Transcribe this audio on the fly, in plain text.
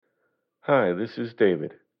Hi, this is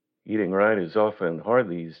David. Eating right is often hard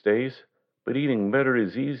these days, but eating better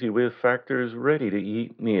is easy with Factor's ready to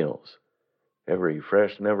eat meals. Every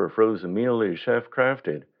fresh, never frozen meal is chef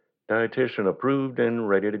crafted, dietitian approved, and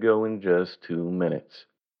ready to go in just 2 minutes.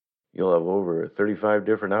 You'll have over 35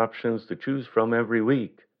 different options to choose from every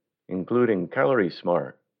week, including Calorie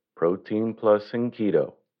Smart, Protein Plus, and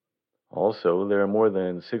Keto. Also, there are more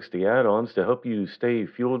than 60 add ons to help you stay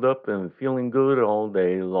fueled up and feeling good all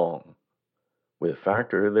day long. With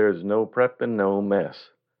Factor, there's no prep and no mess.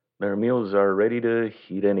 Their meals are ready to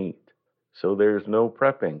heat and eat, so there's no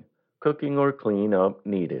prepping, cooking, or clean up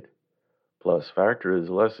needed. Plus, Factor is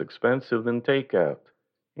less expensive than takeout,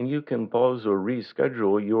 and you can pause or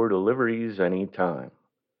reschedule your deliveries anytime.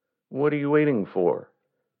 What are you waiting for?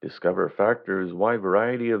 Discover Factor's wide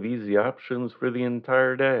variety of easy options for the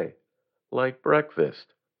entire day, like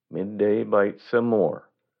breakfast, midday bites, and more.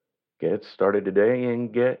 Get started today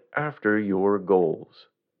and get after your goals.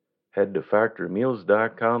 Head to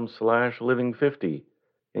factormeals.com/living50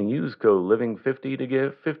 and use code living50 to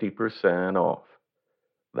get 50% off.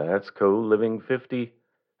 That's code living50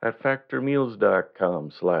 at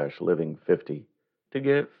factormeals.com/living50 to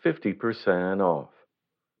get 50% off.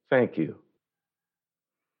 Thank you.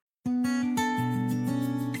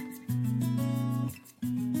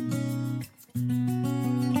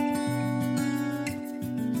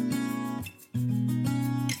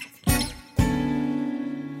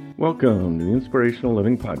 Welcome to the Inspirational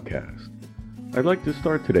Living Podcast. I'd like to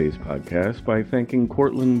start today's podcast by thanking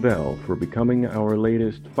Cortland Bell for becoming our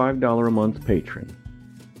latest $5 a month patron.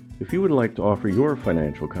 If you would like to offer your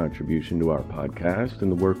financial contribution to our podcast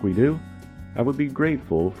and the work we do, I would be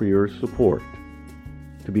grateful for your support.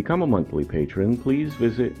 To become a monthly patron, please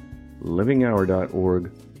visit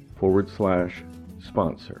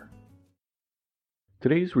livinghour.org/sponsor.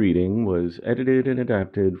 Today's reading was edited and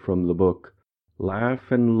adapted from the book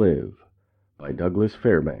Laugh and Live by Douglas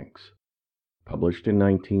Fairbanks, published in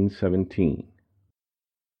 1917.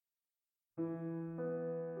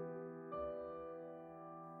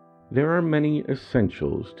 There are many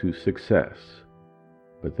essentials to success,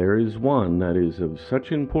 but there is one that is of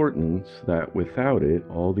such importance that without it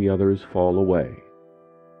all the others fall away.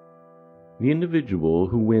 The individual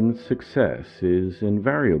who wins success is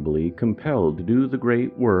invariably compelled to do the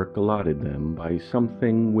great work allotted them by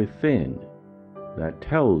something within that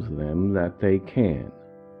tells them that they can.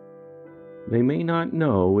 They may not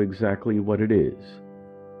know exactly what it is,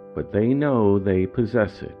 but they know they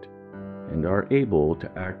possess it and are able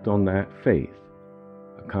to act on that faith,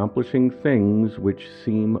 accomplishing things which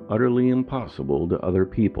seem utterly impossible to other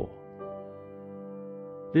people.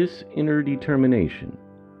 This inner determination,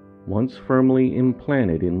 once firmly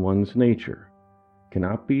implanted in one's nature,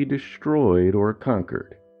 cannot be destroyed or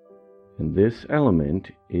conquered, and this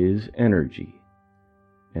element is energy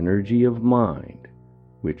of mind,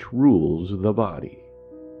 which rules the body.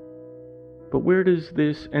 But where does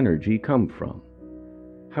this energy come from?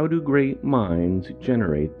 How do great minds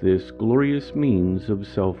generate this glorious means of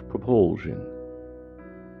self-propulsion?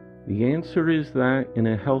 The answer is that in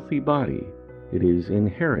a healthy body it is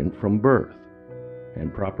inherent from birth,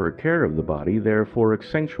 and proper care of the body therefore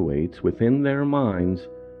accentuates within their minds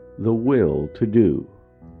the will to do.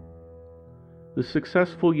 The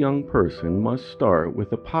successful young person must start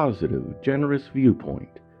with a positive, generous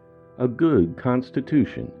viewpoint, a good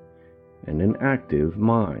constitution, and an active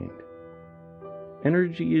mind.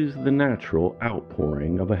 Energy is the natural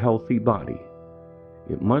outpouring of a healthy body.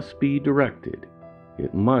 It must be directed.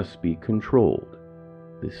 It must be controlled,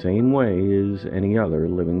 the same way as any other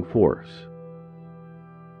living force.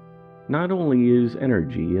 Not only is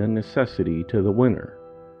energy a necessity to the winner,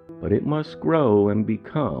 but it must grow and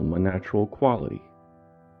become a natural quality.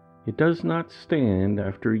 It does not stand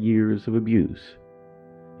after years of abuse.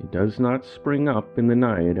 It does not spring up in the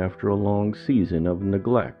night after a long season of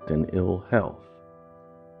neglect and ill health.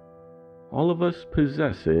 All of us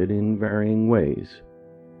possess it in varying ways.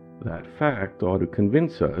 That fact ought to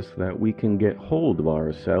convince us that we can get hold of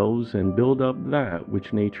ourselves and build up that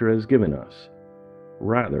which nature has given us,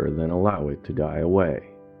 rather than allow it to die away.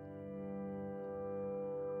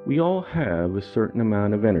 We all have a certain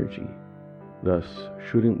amount of energy. Thus,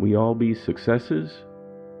 shouldn't we all be successes?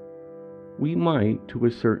 We might to a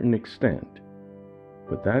certain extent,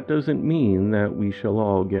 but that doesn't mean that we shall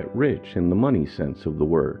all get rich in the money sense of the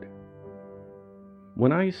word.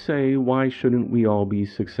 When I say why shouldn't we all be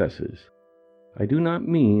successes, I do not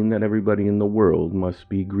mean that everybody in the world must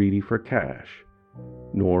be greedy for cash,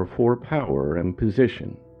 nor for power and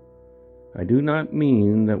position. I do not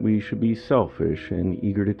mean that we should be selfish and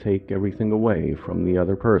eager to take everything away from the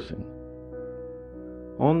other person.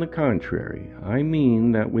 On the contrary, I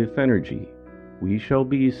mean that with energy, we shall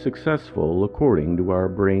be successful according to our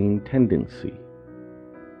brain tendency.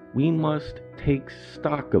 We must take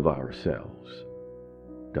stock of ourselves.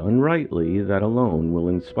 Done rightly, that alone will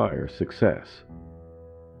inspire success.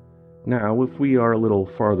 Now, if we are a little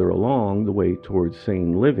farther along the way towards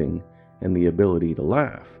sane living and the ability to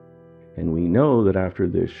laugh, and we know that after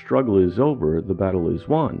this struggle is over, the battle is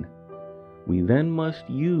won, we then must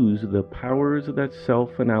use the powers that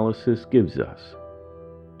self-analysis gives us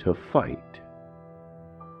to fight.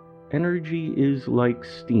 Energy is like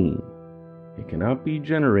steam. It cannot be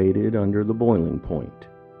generated under the boiling point.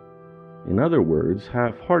 In other words,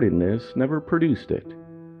 half-heartedness never produced it,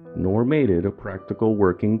 nor made it a practical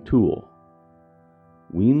working tool.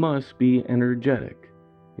 We must be energetic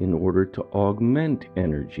in order to augment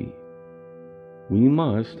energy. We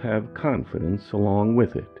must have confidence along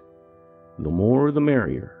with it. The more the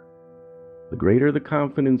merrier. The greater the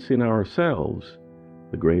confidence in ourselves,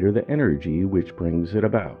 the greater the energy which brings it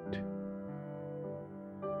about.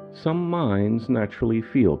 Some minds naturally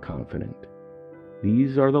feel confident.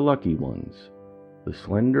 These are the lucky ones, the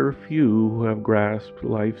slender few who have grasped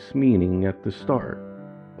life's meaning at the start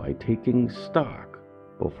by taking stock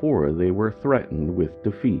before they were threatened with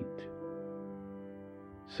defeat.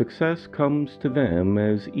 Success comes to them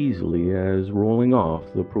as easily as rolling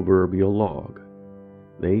off the proverbial log.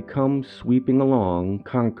 They come sweeping along,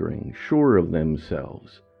 conquering, sure of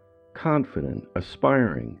themselves, confident,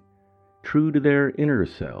 aspiring, true to their inner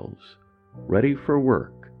selves, ready for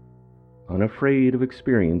work, unafraid of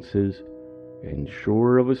experiences, and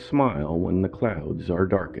sure of a smile when the clouds are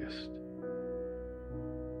darkest.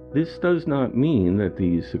 This does not mean that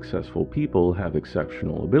these successful people have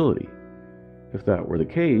exceptional ability. If that were the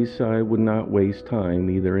case, I would not waste time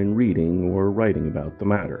either in reading or writing about the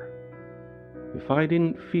matter. If I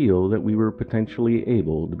didn't feel that we were potentially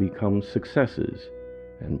able to become successes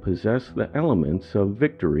and possess the elements of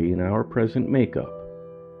victory in our present makeup,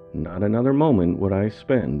 not another moment would I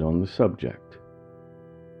spend on the subject.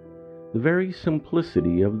 The very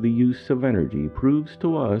simplicity of the use of energy proves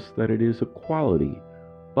to us that it is a quality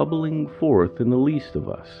bubbling forth in the least of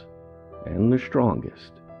us, and the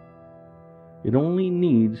strongest. It only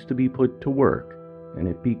needs to be put to work, and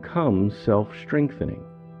it becomes self-strengthening.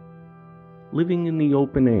 Living in the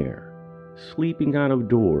open air, sleeping out of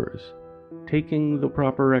doors, taking the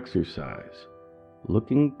proper exercise,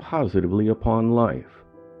 looking positively upon life,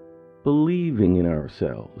 believing in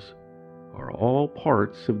ourselves, are all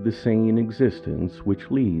parts of the sane existence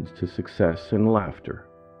which leads to success and laughter.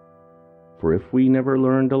 For if we never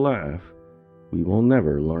learn to laugh, we will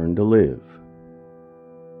never learn to live.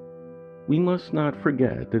 We must not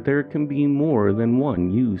forget that there can be more than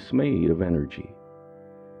one use made of energy.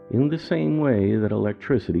 In the same way that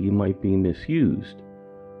electricity might be misused,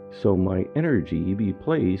 so might energy be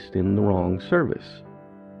placed in the wrong service.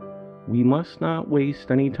 We must not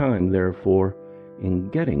waste any time, therefore, in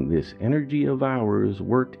getting this energy of ours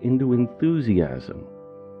worked into enthusiasm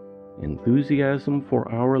for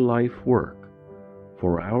our life work,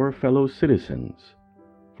 for our fellow citizens,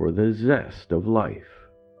 for the zest of life.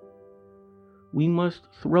 We must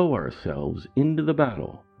throw ourselves into the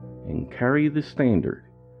battle and carry the standard.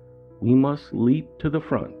 We must leap to the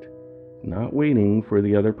front, not waiting for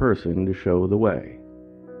the other person to show the way.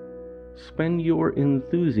 Spend your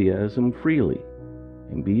enthusiasm freely,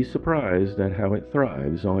 and be surprised at how it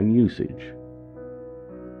thrives on usage.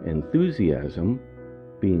 Enthusiasm,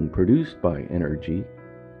 being produced by energy,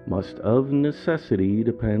 must of necessity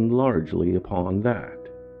depend largely upon that.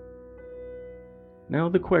 Now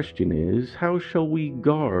the question is, how shall we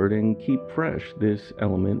guard and keep fresh this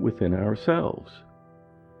element within ourselves?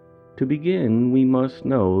 To begin, we must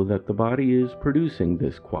know that the body is producing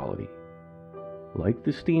this quality. Like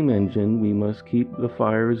the steam engine, we must keep the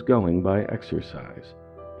fires going by exercise,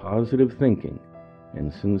 positive thinking,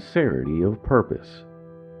 and sincerity of purpose.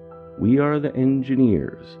 We are the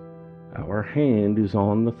engineers. Our hand is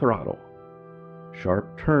on the throttle.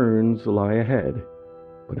 Sharp turns lie ahead,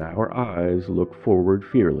 but our eyes look forward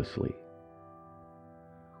fearlessly.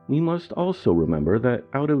 We must also remember that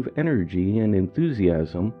out of energy and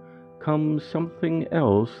enthusiasm comes something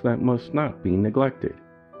else that must not be neglected.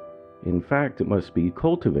 In fact, it must be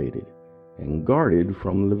cultivated and guarded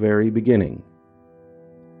from the very beginning.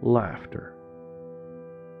 Laughter.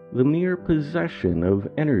 The mere possession of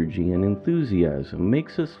energy and enthusiasm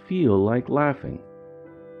makes us feel like laughing.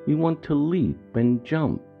 We want to leap and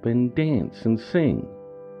jump and dance and sing.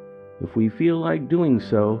 If we feel like doing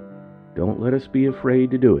so, don't let us be afraid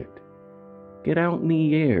to do it. Get out in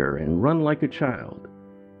the air and run like a child.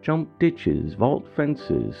 Jump ditches, vault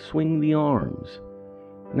fences, swing the arms.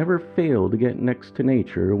 Never fail to get next to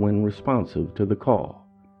nature when responsive to the call.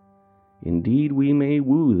 Indeed, we may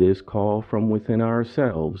woo this call from within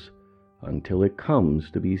ourselves until it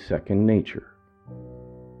comes to be second nature.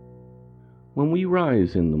 When we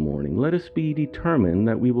rise in the morning, let us be determined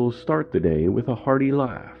that we will start the day with a hearty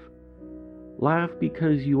laugh. Laugh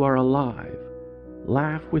because you are alive.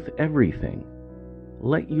 Laugh with everything.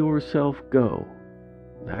 Let yourself go.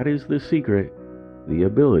 That is the secret, the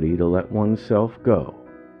ability to let oneself go.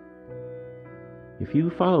 If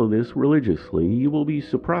you follow this religiously, you will be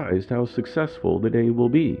surprised how successful the day will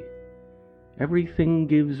be. Everything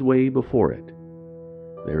gives way before it.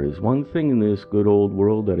 There is one thing in this good old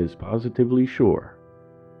world that is positively sure.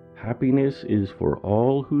 Happiness is for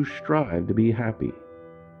all who strive to be happy,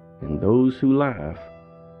 and those who laugh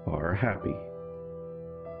are happy.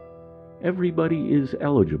 Everybody is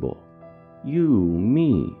eligible. You,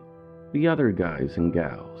 me, the other guys and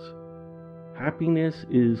gals. Happiness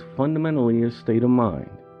is fundamentally a state of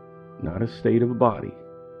mind, not a state of body,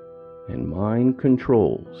 and mind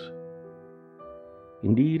controls.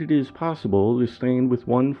 Indeed, it is possible to stand with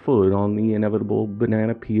one foot on the inevitable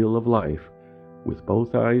banana peel of life, with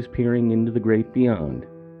both eyes peering into the great beyond,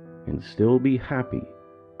 and still be happy,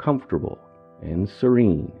 comfortable, and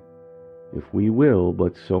serene, if we will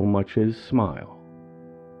but so much as smile.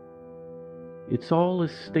 It's all a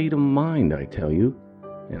state of mind, I tell you,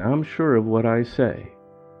 and I'm sure of what I say.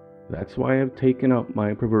 That's why I've taken up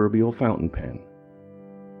my proverbial fountain pen.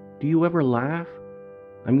 Do you ever laugh?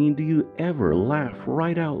 I mean, do you ever laugh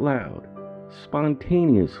right out loud,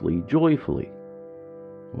 spontaneously, joyfully?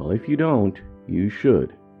 Well, if you don't, you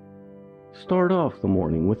should. Start off the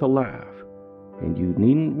morning with a laugh, and you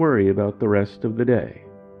needn't worry about the rest of the day.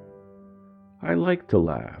 I like to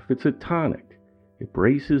laugh. It's a tonic. It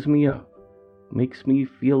braces me up, makes me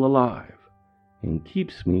feel alive, and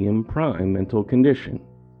keeps me in prime mental condition.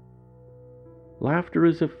 Laughter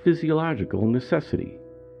is a physiological necessity.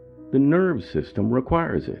 The nerve system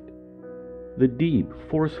requires it. The deep,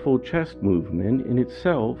 forceful chest movement in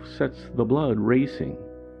itself sets the blood racing,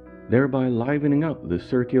 thereby livening up the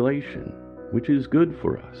circulation, which is good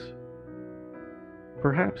for us.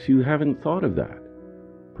 Perhaps you haven't thought of that.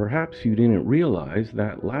 Perhaps you didn't realize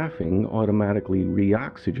that laughing automatically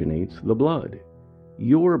reoxygenates the blood,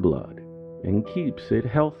 your blood, and keeps it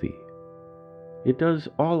healthy. It does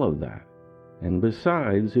all of that, and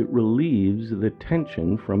besides, it relieves the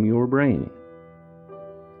tension from your brain.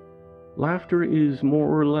 Laughter is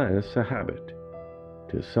more or less a habit.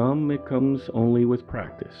 To some, it comes only with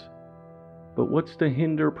practice. But what's to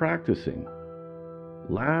hinder practicing?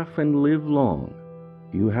 Laugh and live long.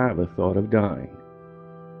 You have a thought of dying.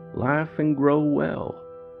 Laugh and grow well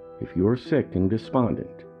if you're sick and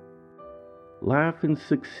despondent. Laugh and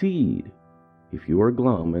succeed if you are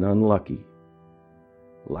glum and unlucky.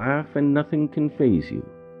 Laugh and nothing can faze you,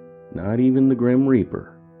 not even the Grim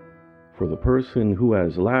Reaper. For the person who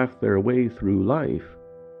has laughed their way through life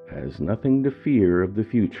has nothing to fear of the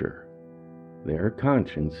future. Their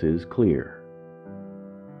conscience is clear.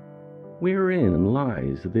 Wherein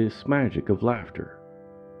lies this magic of laughter?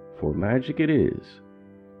 For magic it is,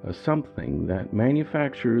 a something that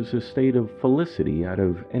manufactures a state of felicity out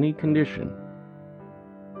of any condition.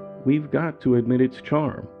 We've got to admit its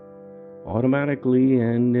charm. Automatically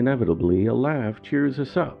and inevitably, a laugh cheers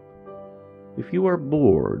us up. If you are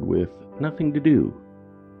bored with nothing to do,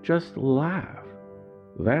 just laugh.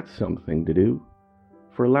 That's something to do,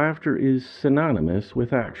 for laughter is synonymous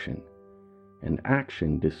with action, and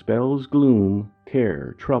action dispels gloom,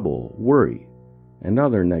 care, trouble, worry, and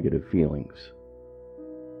other negative feelings.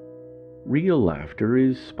 Real laughter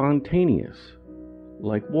is spontaneous.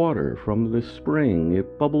 Like water from the spring,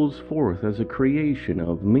 it bubbles forth as a creation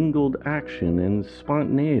of mingled action and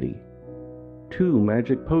spontaneity, two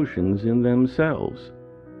magic potions in themselves,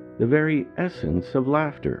 the very essence of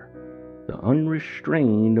laughter, the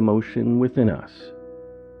unrestrained emotion within us.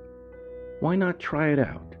 Why not try it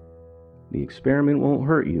out? The experiment won't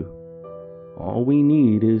hurt you. All we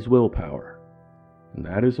need is willpower, and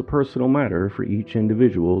that is a personal matter for each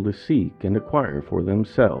individual to seek and acquire for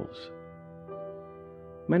themselves.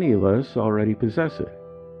 Many of us already possess it,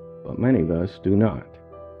 but many of us do not.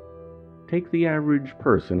 Take the average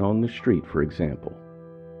person on the street, for example.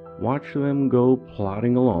 Watch them go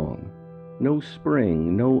plodding along. No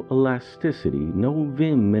spring, no elasticity, no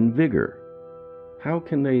vim and vigor. How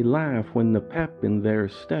can they laugh when the pep in their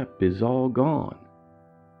step is all gone?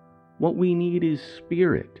 What we need is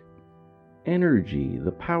spirit, energy,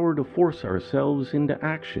 the power to force ourselves into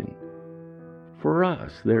action. For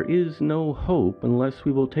us, there is no hope unless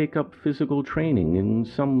we will take up physical training in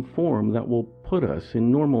some form that will put us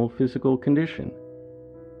in normal physical condition.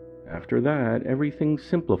 After that, everything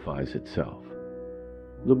simplifies itself.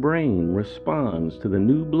 The brain responds to the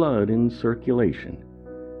new blood in circulation,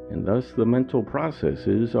 and thus the mental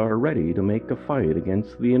processes are ready to make a fight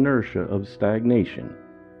against the inertia of stagnation,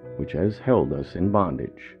 which has held us in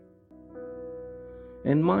bondage.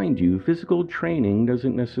 And mind you, physical training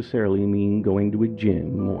doesn't necessarily mean going to a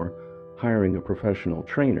gym or hiring a professional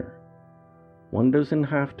trainer. One doesn't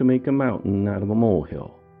have to make a mountain out of a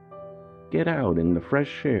molehill. Get out in the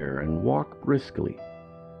fresh air and walk briskly.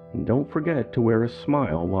 And don't forget to wear a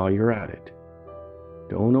smile while you're at it.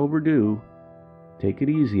 Don't overdo. Take it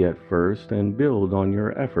easy at first and build on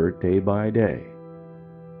your effort day by day.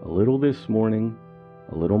 A little this morning,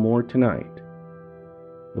 a little more tonight.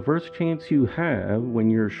 The first chance you have when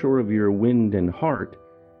you're sure of your wind and heart,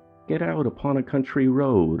 get out upon a country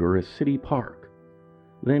road or a city park.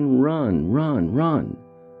 Then run, run, run,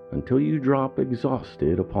 until you drop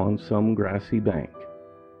exhausted upon some grassy bank.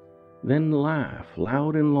 Then laugh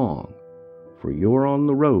loud and long, for you're on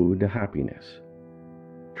the road to happiness.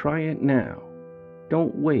 Try it now.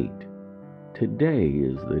 Don't wait. Today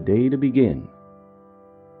is the day to begin.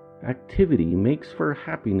 Activity makes for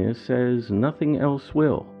happiness as nothing else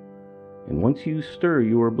will, and once you stir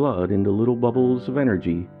your blood into little bubbles of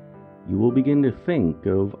energy, you will begin to think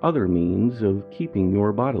of other means of keeping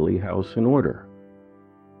your bodily house in order.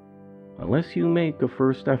 Unless you make a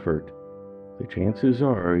first effort, the chances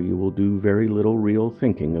are you will do very little real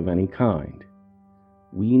thinking of any kind.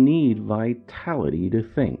 We need vitality to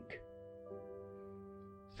think.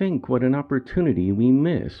 Think what an opportunity we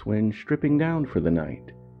miss when stripping down for the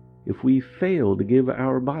night, if we fail to give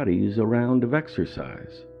our bodies a round of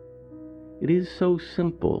exercise. It is so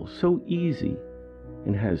simple, so easy,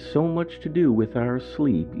 and has so much to do with our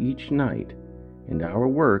sleep each night and our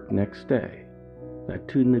work next day, that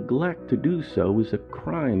to neglect to do so is a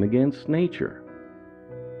crime against nature.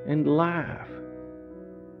 And laugh.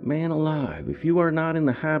 Man alive, if you are not in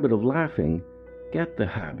the habit of laughing, get the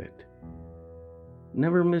habit.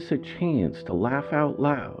 Never miss a chance to laugh out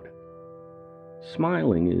loud.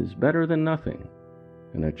 Smiling is better than nothing,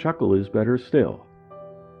 and a chuckle is better still,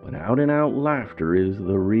 but out-and-out laughter is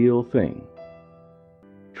the real thing.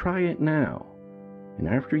 Try it now, and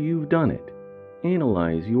after you've done it,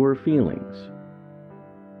 analyze your feelings.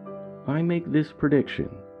 I make this prediction.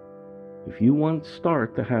 If you once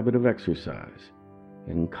start the habit of exercise,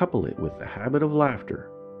 and couple it with the habit of laughter,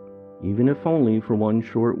 even if only for one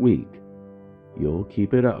short week, you'll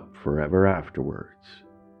keep it up forever afterwards.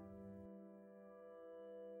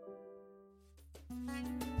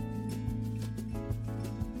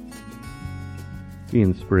 The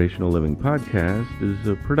Inspirational Living Podcast is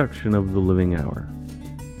a production of The Living Hour.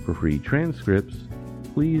 For free transcripts,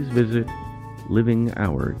 please visit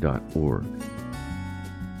livinghour.org.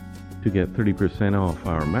 To get 30% off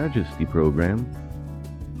our Majesty program,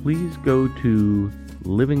 please go to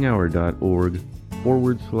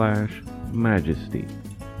livinghour.org/Majesty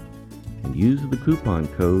and use the coupon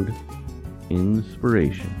code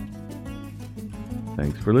INSPIRATION.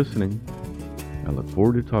 Thanks for listening. I look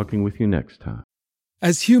forward to talking with you next time.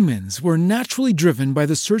 As humans, we're naturally driven by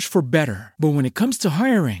the search for better. But when it comes to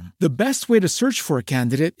hiring, the best way to search for a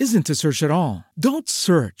candidate isn't to search at all. Don't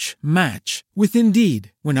search, match with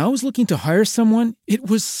Indeed. When I was looking to hire someone, it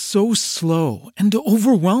was so slow and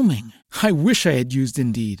overwhelming. I wish I had used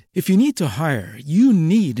Indeed. If you need to hire, you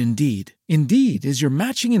need Indeed. Indeed is your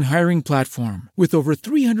matching and hiring platform with over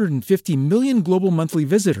 350 million global monthly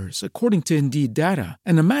visitors, according to Indeed data,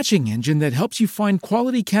 and a matching engine that helps you find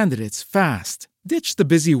quality candidates fast. Ditch the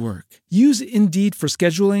busy work. Use Indeed for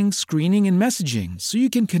scheduling, screening, and messaging so you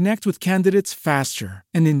can connect with candidates faster.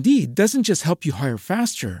 And Indeed doesn't just help you hire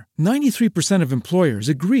faster. 93% of employers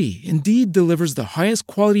agree Indeed delivers the highest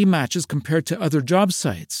quality matches compared to other job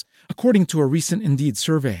sites, according to a recent Indeed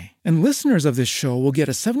survey. And listeners of this show will get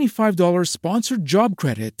a $75 sponsored job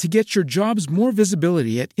credit to get your jobs more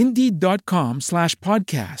visibility at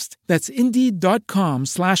Indeed.com/podcast. That's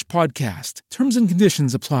Indeed.com/podcast. Terms and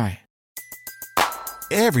conditions apply.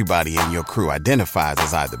 Everybody in your crew identifies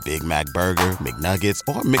as either Big Mac Burger, McNuggets,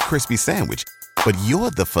 or McCrispy Sandwich. But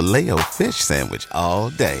you're the Filet-O-Fish Sandwich all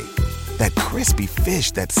day. That crispy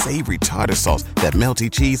fish, that savory tartar sauce, that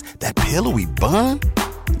melty cheese, that pillowy bun.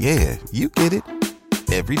 Yeah, you get it.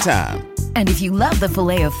 Every time. And if you love the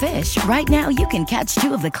Filet-O-Fish, right now you can catch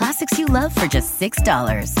two of the classics you love for just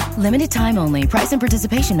 $6. Limited time only. Price and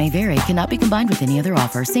participation may vary. Cannot be combined with any other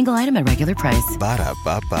offer. Single item at regular price.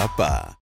 Ba-da-ba-ba-ba.